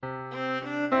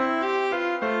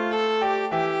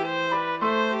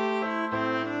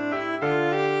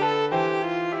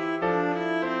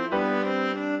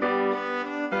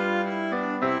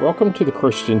Welcome to the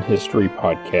Christian History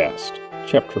Podcast,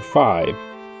 Chapter 5,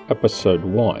 Episode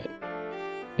 1.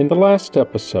 In the last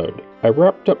episode, I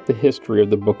wrapped up the history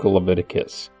of the book of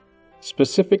Leviticus,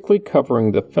 specifically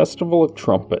covering the Festival of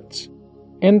Trumpets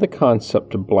and the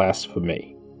concept of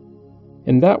blasphemy.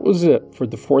 And that was it for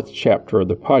the fourth chapter of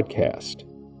the podcast.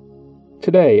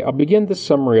 Today, I'll begin the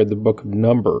summary of the book of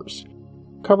Numbers,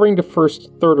 covering the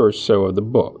first third or so of the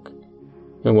book.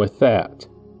 And with that,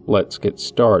 let's get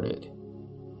started.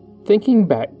 Thinking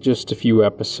back just a few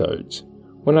episodes,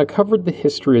 when I covered the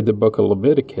history of the book of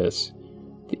Leviticus,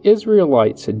 the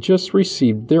Israelites had just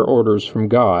received their orders from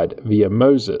God via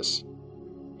Moses,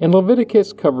 and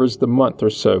Leviticus covers the month or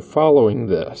so following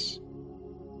this.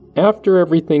 After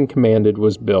everything commanded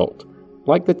was built,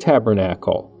 like the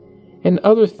tabernacle, and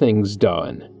other things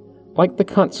done, like the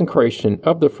consecration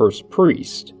of the first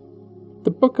priest,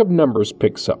 the book of Numbers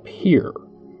picks up here.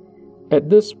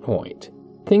 At this point,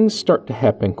 things start to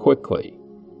happen quickly,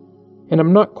 and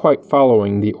I'm not quite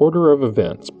following the order of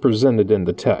events presented in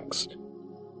the text,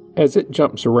 as it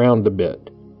jumps around a bit.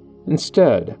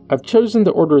 Instead, I've chosen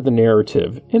to order the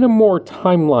narrative in a more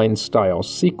timeline-style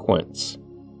sequence.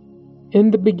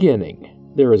 In the beginning,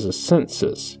 there is a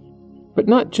census, but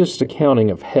not just a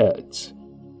counting of heads.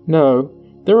 No,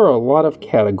 there are a lot of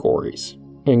categories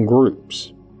and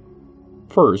groups.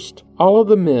 First, all of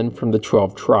the men from the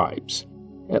 12 tribes.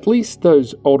 At least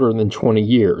those older than 20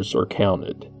 years are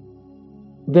counted.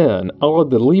 Then, all of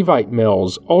the Levite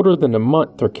males older than a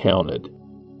month are counted.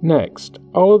 Next,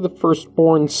 all of the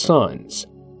firstborn sons,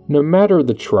 no matter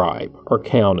the tribe, are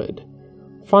counted.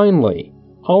 Finally,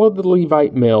 all of the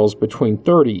Levite males between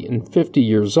 30 and 50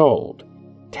 years old,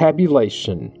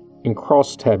 tabulation and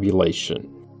cross-tabulation.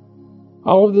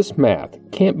 All of this math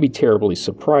can't be terribly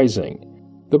surprising.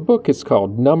 The book is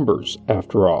called Numbers,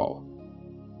 after all.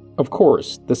 Of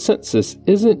course, the census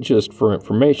isn't just for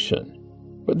information,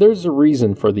 but there's a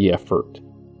reason for the effort.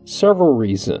 Several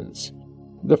reasons.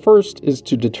 The first is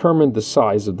to determine the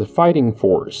size of the fighting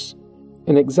force,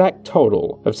 an exact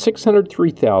total of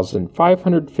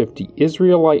 603,550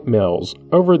 Israelite males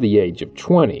over the age of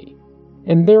 20,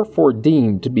 and therefore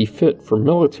deemed to be fit for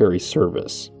military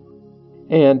service.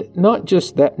 And not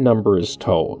just that number is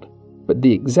told, but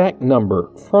the exact number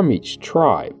from each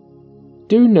tribe.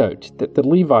 Do note that the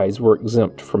Levites were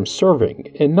exempt from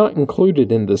serving and not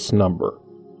included in this number.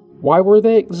 Why were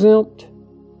they exempt?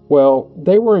 Well,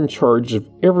 they were in charge of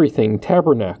everything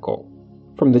tabernacle,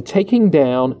 from the taking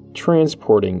down,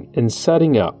 transporting, and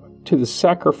setting up to the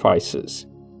sacrifices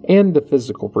and the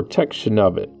physical protection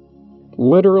of it,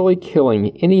 literally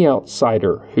killing any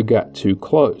outsider who got too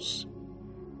close.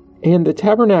 And the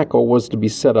tabernacle was to be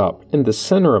set up in the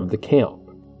center of the camp.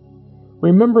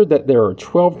 Remember that there are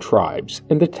 12 tribes,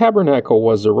 and the tabernacle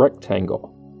was a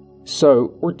rectangle.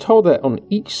 So, we're told that on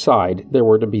each side there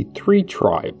were to be 3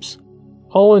 tribes,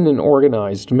 all in an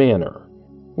organized manner,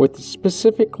 with the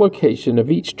specific location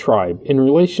of each tribe in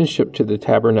relationship to the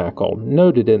tabernacle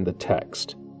noted in the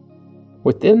text.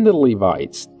 Within the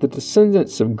Levites, the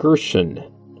descendants of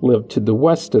Gershon lived to the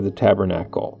west of the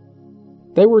tabernacle.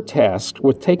 They were tasked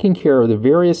with taking care of the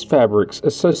various fabrics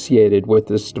associated with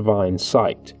this divine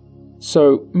site.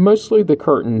 So, mostly the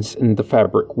curtains and the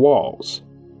fabric walls.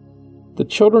 The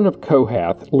children of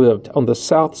Kohath lived on the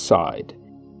south side.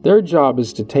 Their job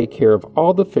is to take care of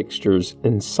all the fixtures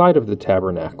inside of the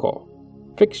tabernacle.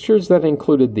 Fixtures that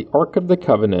included the Ark of the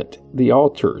Covenant, the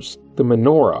altars, the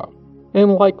menorah,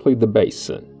 and likely the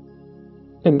basin.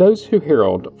 And those who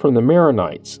herald from the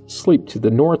Maronites sleep to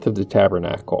the north of the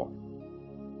tabernacle.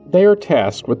 They are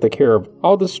tasked with the care of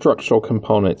all the structural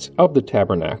components of the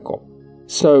tabernacle.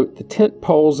 So, the tent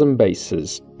poles and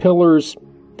bases, pillars,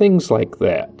 things like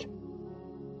that.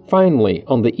 Finally,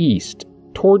 on the east,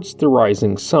 towards the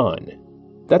rising sun,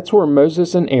 that's where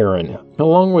Moses and Aaron,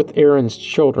 along with Aaron's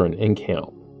children,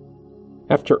 encamp.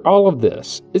 After all of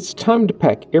this, it's time to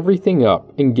pack everything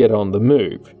up and get on the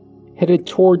move, headed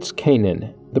towards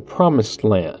Canaan, the promised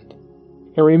land.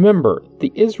 And remember,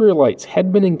 the Israelites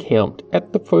had been encamped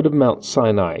at the foot of Mount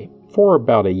Sinai for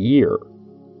about a year.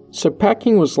 So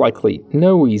packing was likely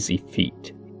no easy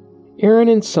feat. Aaron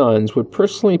and sons would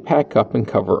personally pack up and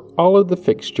cover all of the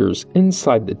fixtures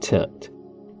inside the tent.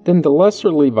 Then the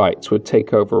lesser Levites would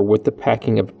take over with the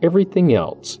packing of everything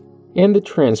else and the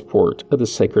transport of the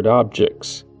sacred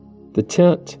objects, the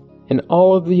tent, and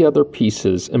all of the other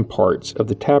pieces and parts of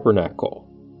the tabernacle.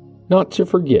 Not to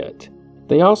forget,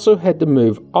 they also had to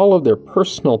move all of their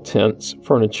personal tents,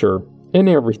 furniture, and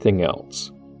everything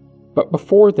else. But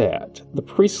before that, the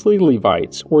priestly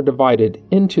Levites were divided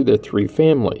into their 3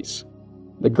 families: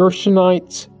 the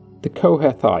Gershonites, the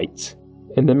Kohathites,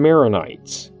 and the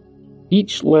Maronites.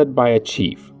 each led by a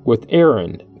chief, with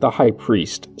Aaron, the high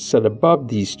priest, set above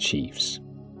these chiefs.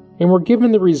 And were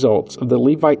given the results of the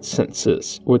Levite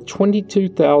census, with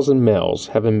 22,000 males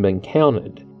having been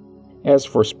counted. As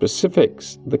for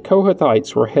specifics, the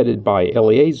Kohathites were headed by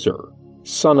Eleazar,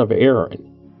 son of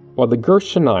Aaron, while the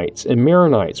Gershonites and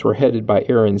Merarites were headed by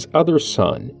Aaron's other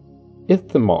son,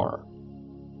 Ithamar.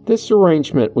 This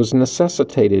arrangement was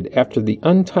necessitated after the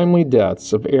untimely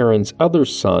deaths of Aaron's other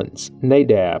sons,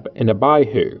 Nadab and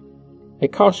Abihu, a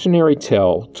cautionary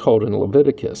tale told in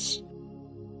Leviticus.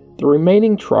 The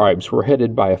remaining tribes were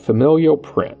headed by a familial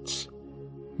prince.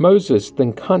 Moses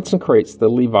then consecrates the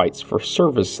Levites for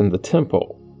service in the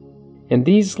temple, and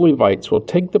these Levites will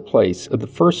take the place of the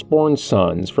firstborn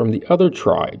sons from the other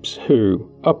tribes who,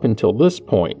 up until this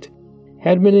point,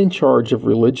 had been in charge of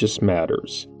religious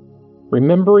matters.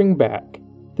 Remembering back,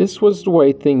 this was the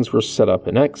way things were set up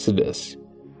in Exodus,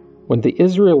 when the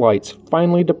Israelites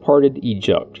finally departed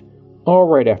Egypt, all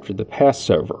right after the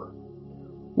Passover,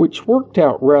 which worked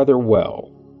out rather well,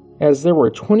 as there were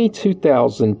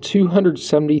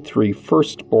 22,273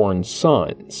 firstborn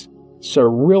sons, so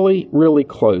really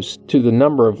close to the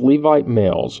number of Levite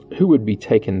males who would be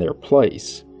taking their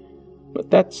place. But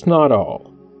that's not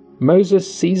all. Moses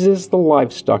seizes the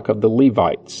livestock of the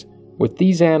Levites, with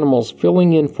these animals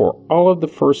filling in for all of the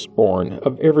firstborn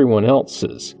of everyone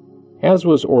else's, as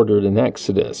was ordered in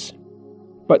Exodus.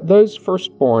 But those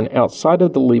firstborn outside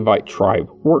of the Levite tribe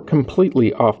were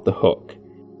completely off the hook.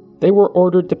 They were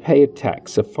ordered to pay a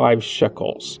tax of 5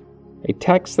 shekels, a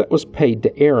tax that was paid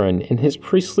to Aaron and his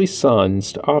priestly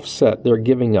sons to offset their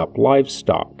giving up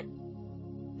livestock.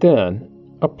 Then,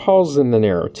 a pause in the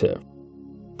narrative.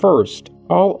 First,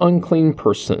 all unclean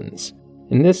persons,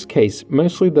 in this case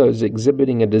mostly those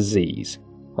exhibiting a disease,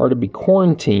 are to be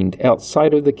quarantined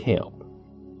outside of the camp.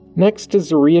 Next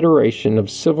is a reiteration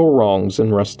of civil wrongs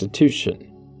and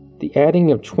restitution, the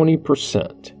adding of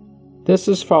 20%. This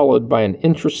is followed by an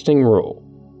interesting rule.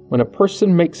 When a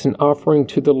person makes an offering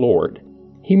to the Lord,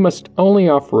 he must only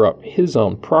offer up his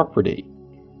own property.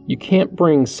 You can't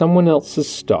bring someone else's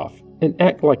stuff and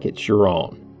act like it's your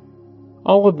own.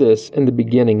 All of this in the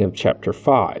beginning of chapter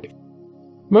 5.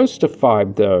 Most of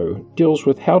 5, though, deals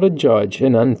with how to judge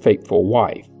an unfaithful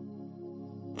wife.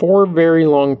 4 very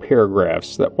long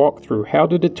paragraphs that walk through how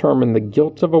to determine the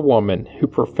guilt of a woman who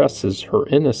professes her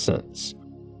innocence,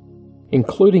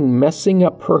 including messing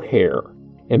up her hair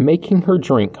and making her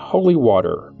drink holy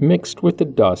water mixed with the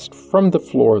dust from the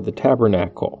floor of the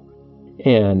tabernacle.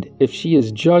 And if she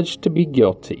is judged to be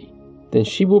guilty, then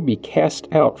she will be cast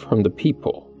out from the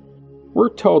people.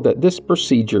 We're told that this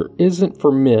procedure isn't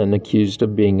for men accused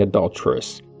of being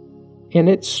adulterous, and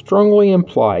it's strongly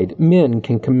implied men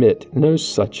can commit no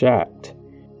such act.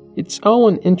 It's all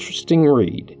an interesting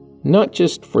read, not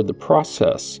just for the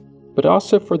process, but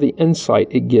also for the insight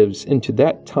it gives into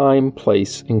that time,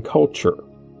 place, and culture.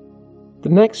 The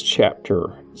next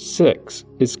chapter, 6,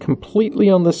 is completely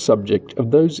on the subject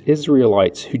of those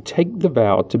Israelites who take the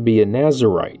vow to be a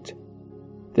Nazirite.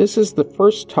 This is the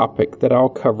first topic that I'll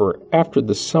cover after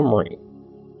the summary.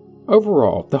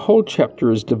 Overall, the whole chapter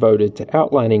is devoted to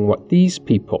outlining what these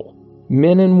people,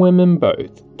 men and women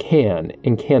both, can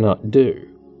and cannot do.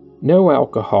 No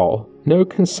alcohol, no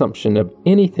consumption of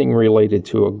anything related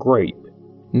to a grape,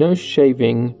 no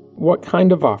shaving, what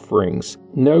kind of offerings,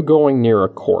 no going near a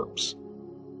corpse.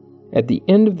 At the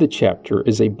end of the chapter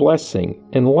is a blessing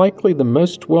and likely the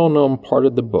most well-known part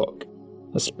of the book,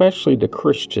 especially to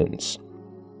Christians.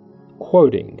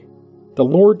 Quoting, "The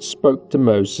Lord spoke to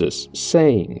Moses,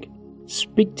 saying,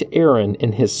 Speak to Aaron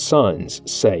and his sons,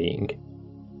 saying,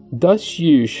 Thus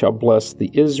you shall bless the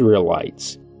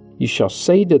Israelites. You shall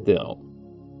say to them,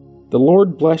 The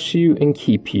Lord bless you and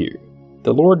keep you.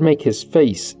 The Lord make his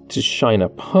face to shine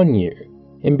upon you,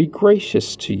 and be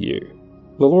gracious to you.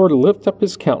 The Lord lift up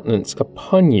his countenance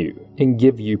upon you, and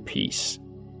give you peace."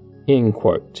 End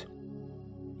quote.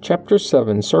 Chapter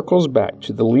 7 circles back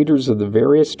to the leaders of the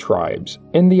various tribes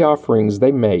and the offerings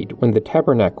they made when the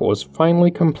tabernacle was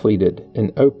finally completed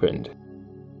and opened.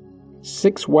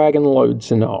 6 wagon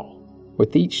loads in all,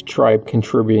 with each tribe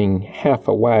contributing half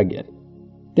a wagon.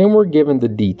 Then we're given the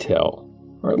detail,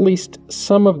 or at least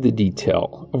some of the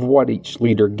detail, of what each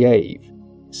leader gave.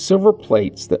 Silver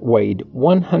plates that weighed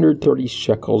 130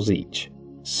 shekels each,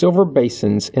 silver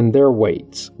basins and their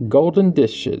weights, golden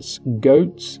dishes,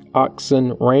 goats,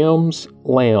 oxen, rams,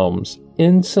 lambs,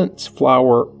 incense,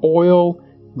 flour, oil,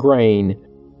 grain,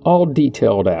 all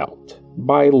detailed out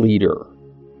by leader.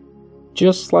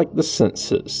 Just like the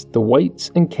census, the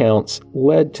weights and counts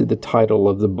led to the title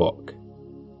of the book.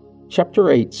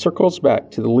 Chapter 8 circles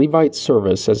back to the Levite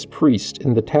service as priest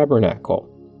in the tabernacle.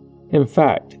 In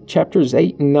fact, chapters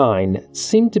 8 and 9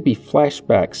 seem to be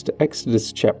flashbacks to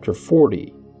Exodus chapter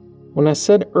 40. When I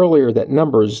said earlier that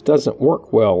Numbers doesn't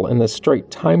work well in a straight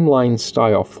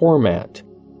timeline-style format,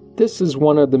 this is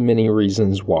one of the many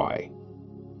reasons why.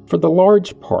 For the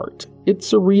large part,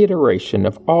 it's a reiteration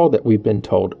of all that we've been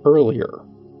told earlier.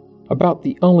 About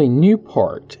the only new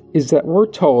part is that we're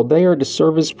told they are to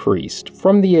serve as priests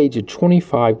from the age of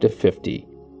 25 to 50,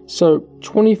 so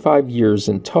 25 years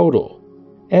in total.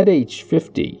 At age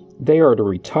 50, they are to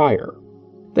retire.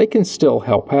 They can still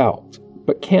help out,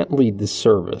 but can't lead the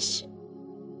service.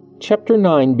 Chapter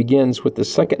 9 begins with the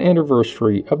second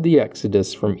anniversary of the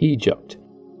Exodus from Egypt,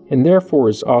 and therefore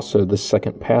is also the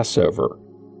second Passover.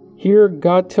 Here,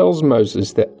 God tells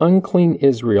Moses that unclean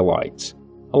Israelites,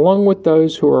 along with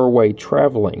those who are away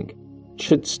traveling,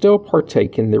 should still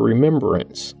partake in the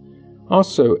remembrance.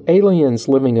 Also, aliens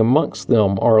living amongst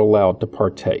them are allowed to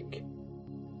partake.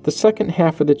 The second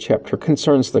half of the chapter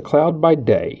concerns the cloud by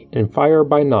day and fire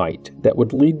by night that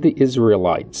would lead the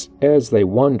Israelites as they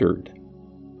wandered.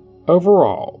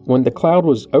 Overall, when the cloud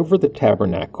was over the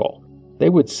tabernacle, they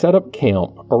would set up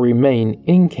camp or remain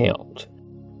encamped.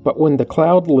 But when the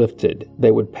cloud lifted,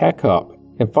 they would pack up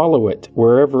and follow it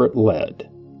wherever it led.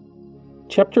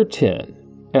 Chapter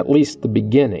 10, at least the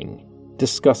beginning,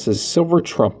 discusses silver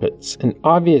trumpets, and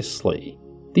obviously,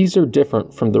 these are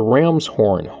different from the ram's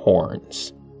horn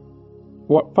horns.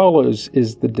 What follows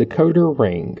is the decoder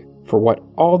ring for what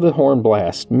all the horn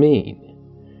blasts mean,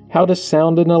 how to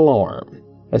sound an alarm,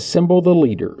 assemble the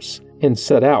leaders, and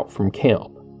set out from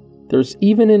camp. There's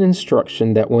even an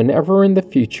instruction that whenever in the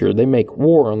future they make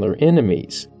war on their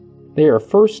enemies, they are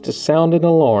first to sound an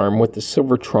alarm with the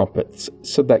silver trumpets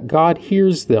so that God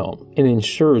hears them and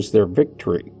ensures their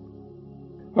victory.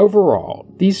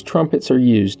 Overall, these trumpets are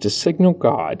used to signal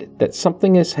God that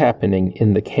something is happening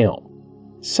in the camp.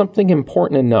 Something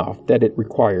important enough that it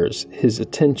requires his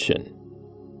attention.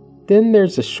 Then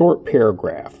there's a short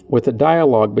paragraph with a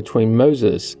dialogue between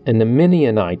Moses and a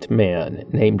Midianite man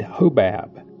named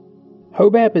Hobab.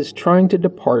 Hobab is trying to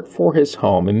depart for his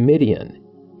home in Midian,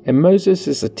 and Moses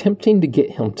is attempting to get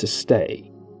him to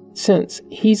stay, since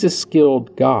he's a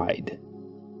skilled guide.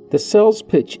 The sales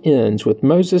pitch ends with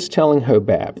Moses telling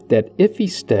Hobab that if he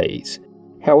stays,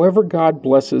 however God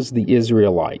blesses the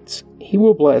Israelites, he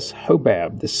will bless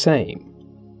Hobab the same.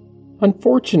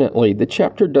 Unfortunately, the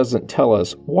chapter doesn't tell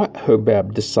us what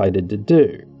Hobab decided to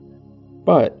do.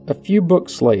 But a few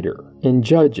books later, in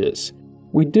Judges,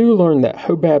 we do learn that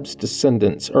Hobab's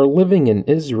descendants are living in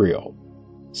Israel,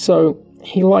 so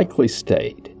he likely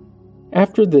stayed.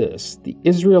 After this, the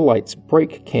Israelites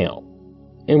break camp,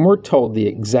 and we're told the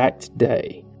exact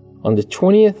day, on the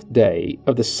 20th day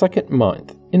of the second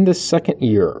month in the second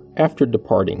year after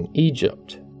departing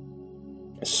Egypt.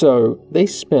 So they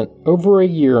spent over a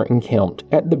year encamped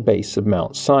at the base of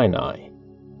Mount Sinai.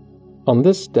 On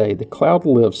this day, the cloud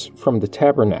lifts from the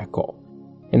tabernacle,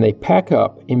 and they pack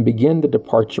up and begin the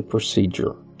departure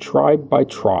procedure, tribe by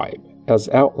tribe, as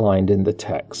outlined in the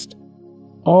text.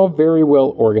 All very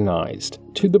well organized,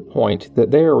 to the point that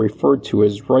they are referred to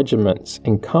as regiments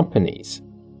and companies,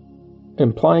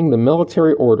 implying the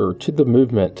military order to the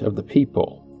movement of the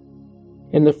people.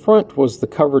 In the front was the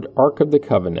covered Ark of the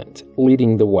Covenant,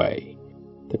 leading the way.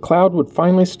 The cloud would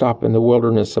finally stop in the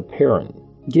wilderness of Paran,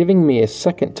 giving me a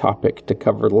second topic to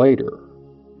cover later.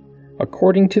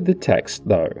 According to the text,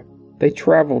 though, they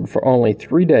traveled for only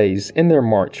 3 days in their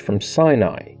march from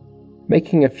Sinai,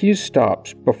 making a few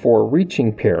stops before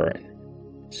reaching Paran.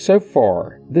 So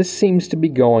far, this seems to be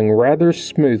going rather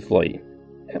smoothly,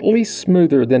 at least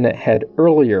smoother than it had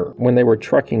earlier when they were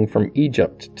trekking from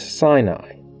Egypt to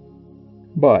Sinai.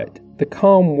 But the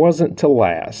calm wasn't to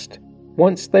last.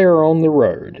 Once they are on the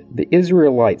road, the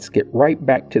Israelites get right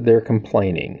back to their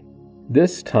complaining,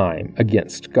 this time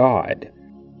against God.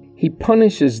 He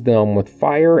punishes them with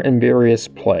fire and various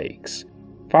plagues,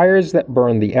 fires that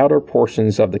burn the outer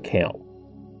portions of the camp.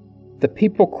 The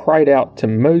people cried out to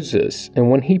Moses,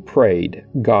 and when he prayed,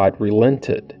 God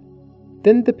relented.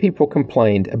 Then the people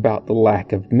complained about the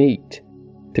lack of meat.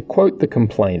 To quote the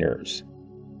complainers,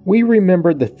 "We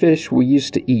remembered the fish we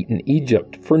used to eat in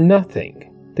Egypt for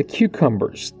nothing, the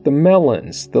cucumbers, the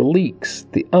melons, the leeks,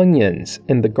 the onions,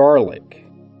 and the garlic.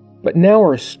 But now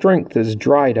our strength is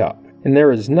dried up, and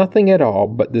there is nothing at all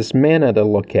but this manna to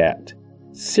look at."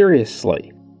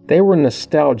 Seriously, they were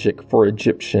nostalgic for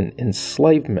Egyptian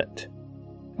enslavement.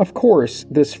 Of course,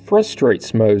 this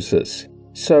frustrates Moses,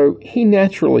 so he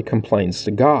naturally complains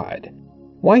to God.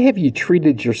 "Why have you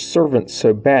treated your servant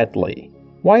so badly?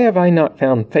 Why have I not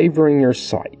found favor in your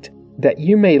sight, that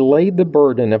you may lay the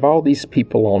burden of all these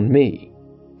people on me?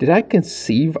 Did I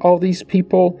conceive all these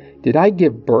people? Did I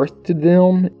give birth to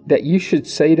them, that you should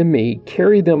say to me,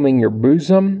 carry them in your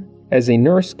bosom, as a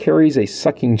nurse carries a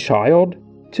sucking child,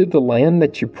 to the land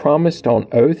that you promised on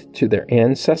oath to their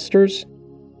ancestors?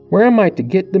 Where am I to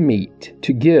get the meat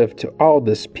to give to all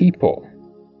this people?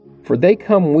 For they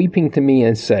come weeping to me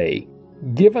and say,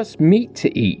 give us meat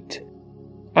to eat.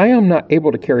 I am not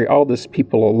able to carry all this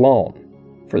people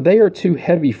alone, for they are too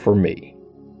heavy for me.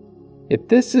 If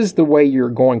this is the way you're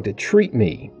going to treat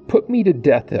me, put me to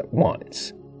death at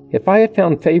once, if I have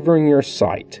found favor in your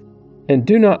sight, and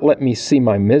do not let me see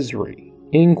my misery."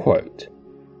 End quote.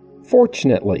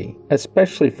 Fortunately,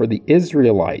 especially for the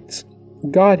Israelites,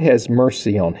 God has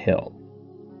mercy on him.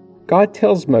 God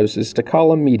tells Moses to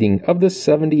call a meeting of the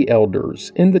 70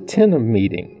 elders in the tent of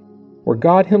meeting, where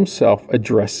God himself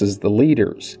addresses the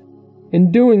leaders.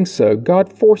 In doing so,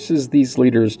 God forces these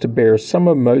leaders to bear some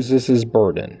of Moses'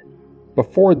 burden.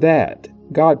 Before that,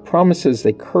 God promises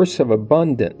a curse of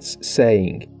abundance,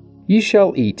 saying, "Ye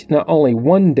shall eat not only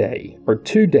 1 day, or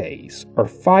 2 days, or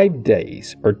 5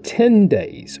 days, or 10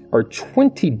 days, or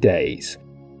 20 days,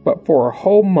 but for a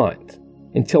whole month,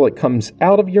 until it comes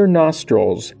out of your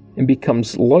nostrils and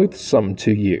becomes loathsome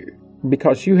to you,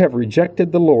 because you have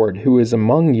rejected the Lord who is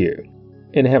among you,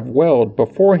 and have wailed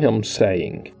before him,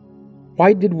 saying,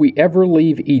 Why did we ever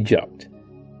leave Egypt?"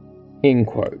 End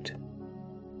quote.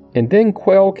 And then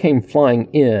quail came flying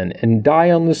in and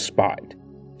died on the spot,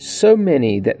 so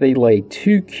many that they lay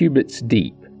 2 cubits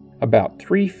deep, about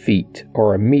 3 feet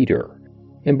or a meter.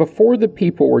 And before the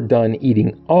people were done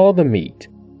eating all the meat,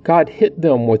 God hit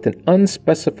them with an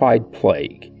unspecified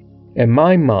plague, in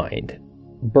my mind,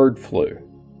 bird flu.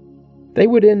 They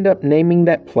would end up naming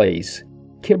that place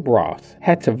Kibroth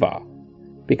Hattaavah,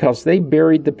 because they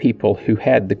buried the people who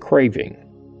had the craving.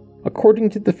 According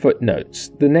to the footnotes,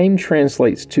 the name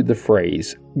translates to the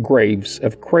phrase, graves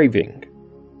of craving.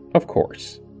 Of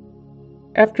course.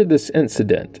 After this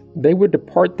incident, they would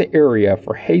depart the area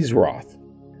for Hazeroth,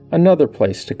 another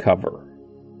place to cover.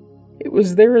 It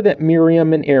was there that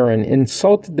Miriam and Aaron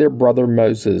insulted their brother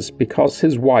Moses because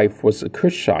his wife was a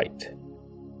Cushite.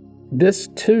 This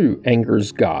too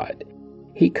angers God.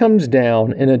 He comes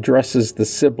down and addresses the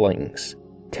siblings,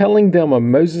 telling them of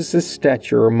Moses'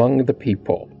 stature among the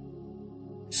people.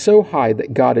 So high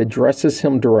that God addresses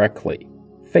him directly,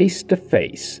 face to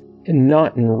face, and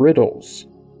not in riddles.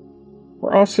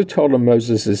 We're also told of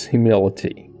Moses'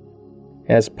 humility.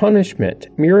 As punishment,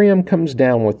 Miriam comes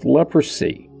down with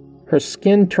leprosy, her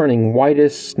skin turning white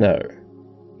as snow.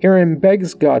 Aaron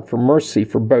begs God for mercy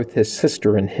for both his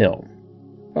sister and him.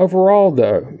 Overall,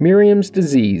 though, Miriam's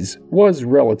disease was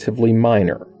relatively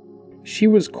minor. She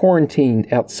was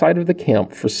quarantined outside of the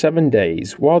camp for 7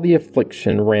 days while the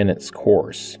affliction ran its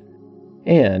course.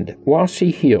 And, while she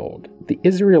healed, the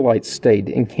Israelites stayed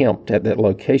encamped at that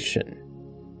location.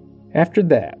 After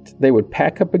that, they would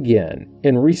pack up again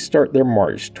and restart their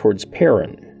march towards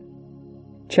Paran.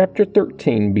 Chapter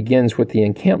 13 begins with the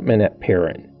encampment at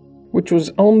Paran, which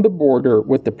was on the border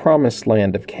with the promised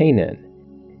land of Canaan,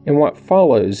 and what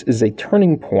follows is a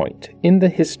turning point in the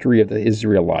history of the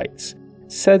Israelites,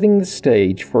 setting the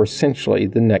stage for essentially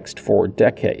the next 4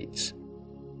 decades.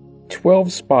 12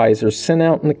 spies are sent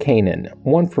out into Canaan,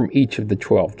 one from each of the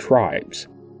 12 tribes.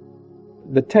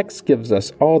 The text gives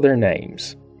us all their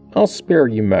names. I'll spare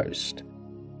you most.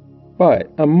 But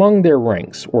among their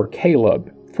ranks were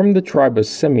Caleb from the tribe of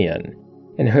Simeon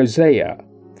and Hosea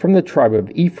from the tribe of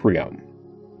Ephraim.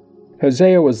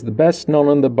 Hosea was the best known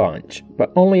in the bunch,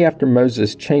 but only after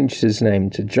Moses changed his name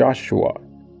to Joshua.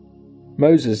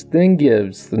 Moses then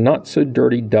gives the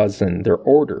not-so-dirty dozen their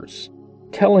orders,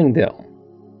 telling them,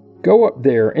 "Go up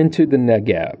there into the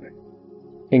Negeb,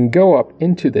 and go up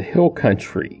into the hill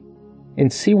country,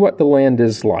 and see what the land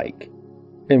is like,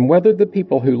 and whether the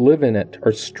people who live in it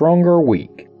are strong or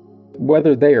weak,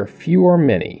 whether they are few or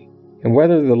many, and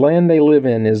whether the land they live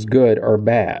in is good or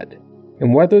bad,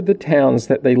 and whether the towns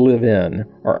that they live in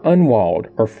are unwalled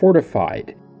or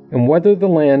fortified, and whether the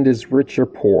land is rich or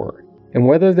poor, and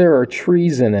whether there are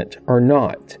trees in it or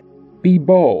not. Be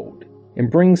bold, and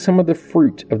bring some of the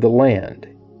fruit of the land."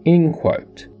 End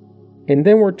quote. And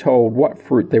then we're told what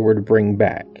fruit they were to bring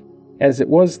back, as it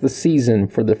was the season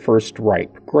for the first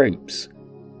ripe grapes.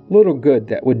 Little good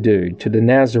that would do to the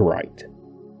Nazarite.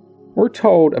 We're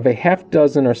told of a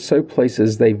 6 or so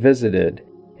places they visited,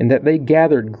 and that they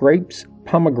gathered grapes,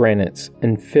 pomegranates,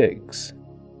 and figs.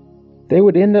 They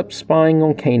would end up spying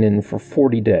on Canaan for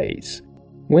 40 days.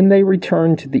 When they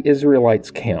returned to the Israelites'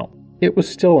 camp, it was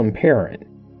still in Paran,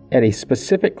 at a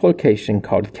specific location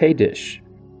called Kadesh,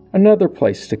 another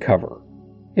place to cover.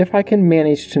 if I can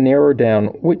manage to narrow down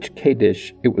which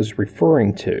Kadesh it was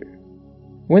referring to.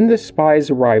 When the spies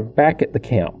arrived back at the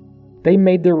camp, they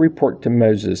made their report to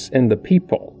Moses and the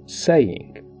people,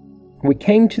 saying, "We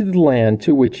came to the land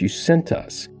to which you sent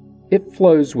us. It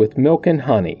flows with milk and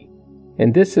honey,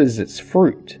 and this is its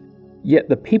fruit. Yet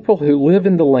the people who live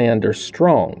in the land are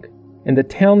strong, and the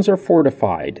towns are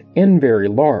fortified and very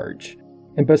large.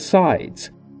 And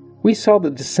besides, we saw the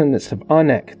descendants of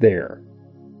Anak there.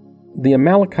 The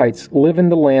Amalekites live in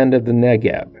the land of the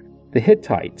Negeb. The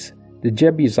Hittites, the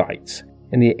Jebusites,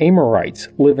 and the Amorites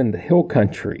live in the hill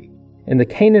country, and the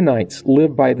Canaanites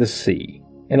live by the sea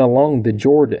and along the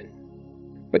Jordan."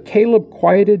 But Caleb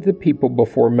quieted the people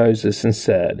before Moses and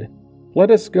said,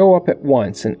 "Let us go up at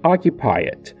once and occupy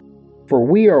it, for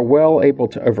we are well able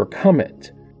to overcome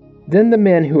it." Then the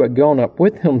men who had gone up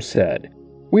with him said,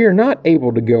 "We are not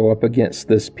able to go up against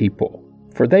this people,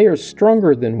 for they are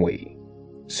stronger than we."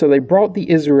 So they brought the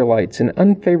Israelites an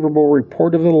unfavorable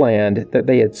report of the land that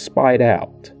they had spied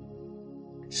out,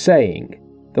 saying,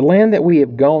 "The land that we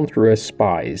have gone through as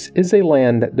spies is a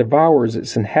land that devours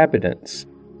its inhabitants,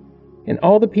 and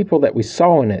all the people that we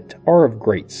saw in it are of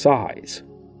great size.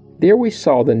 There we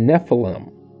saw the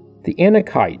Nephilim. The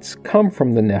Anakites come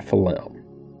from the Nephilim,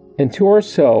 and to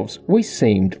ourselves we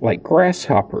seemed like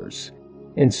grasshoppers,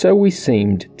 and so we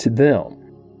seemed to them."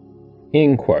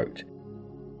 End quote.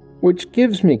 Which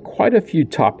gives me quite a few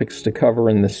topics to cover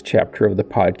in this chapter of the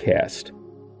podcast,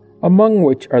 among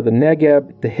which are the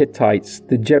Negeb, the Hittites,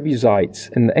 the Jebusites,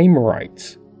 and the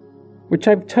Amorites, which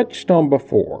I've touched on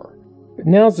before, but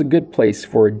now's a good place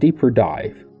for a deeper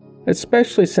dive,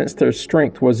 especially since their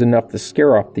strength was enough to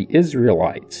scare off the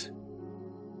Israelites.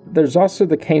 There's also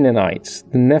the Canaanites,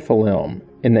 the Nephilim,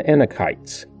 and the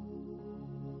Anakites.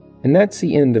 And that's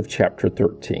the end of chapter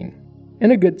 13,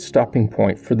 and a good stopping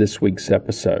point for this week's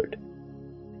episode.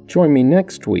 Join me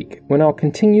next week when I'll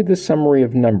continue the summary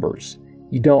of Numbers.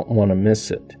 You don't want to miss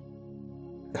it.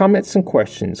 Comments and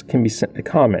questions can be sent to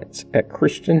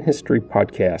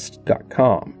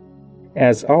comments@christianhistorypodcast.com.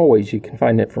 As always, you can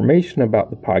find information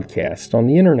about the podcast on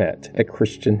the internet at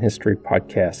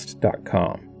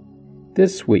christianhistorypodcast.com.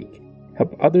 This week,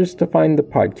 help others to find the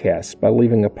podcast by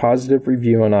leaving a positive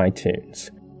review on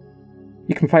iTunes.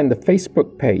 You can find the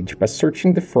Facebook page by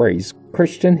searching the phrase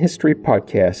Christian History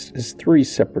Podcast as 3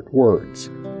 separate words.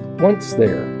 Once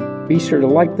there, be sure to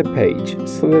like the page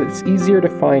so that it's easier to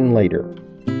find later.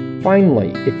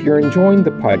 Finally, if you're enjoying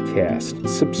the podcast,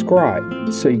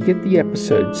 subscribe so you get the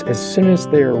episodes as soon as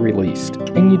they are released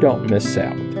and you don't miss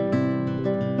out.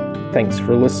 Thanks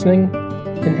for listening,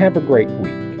 and have a great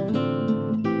week.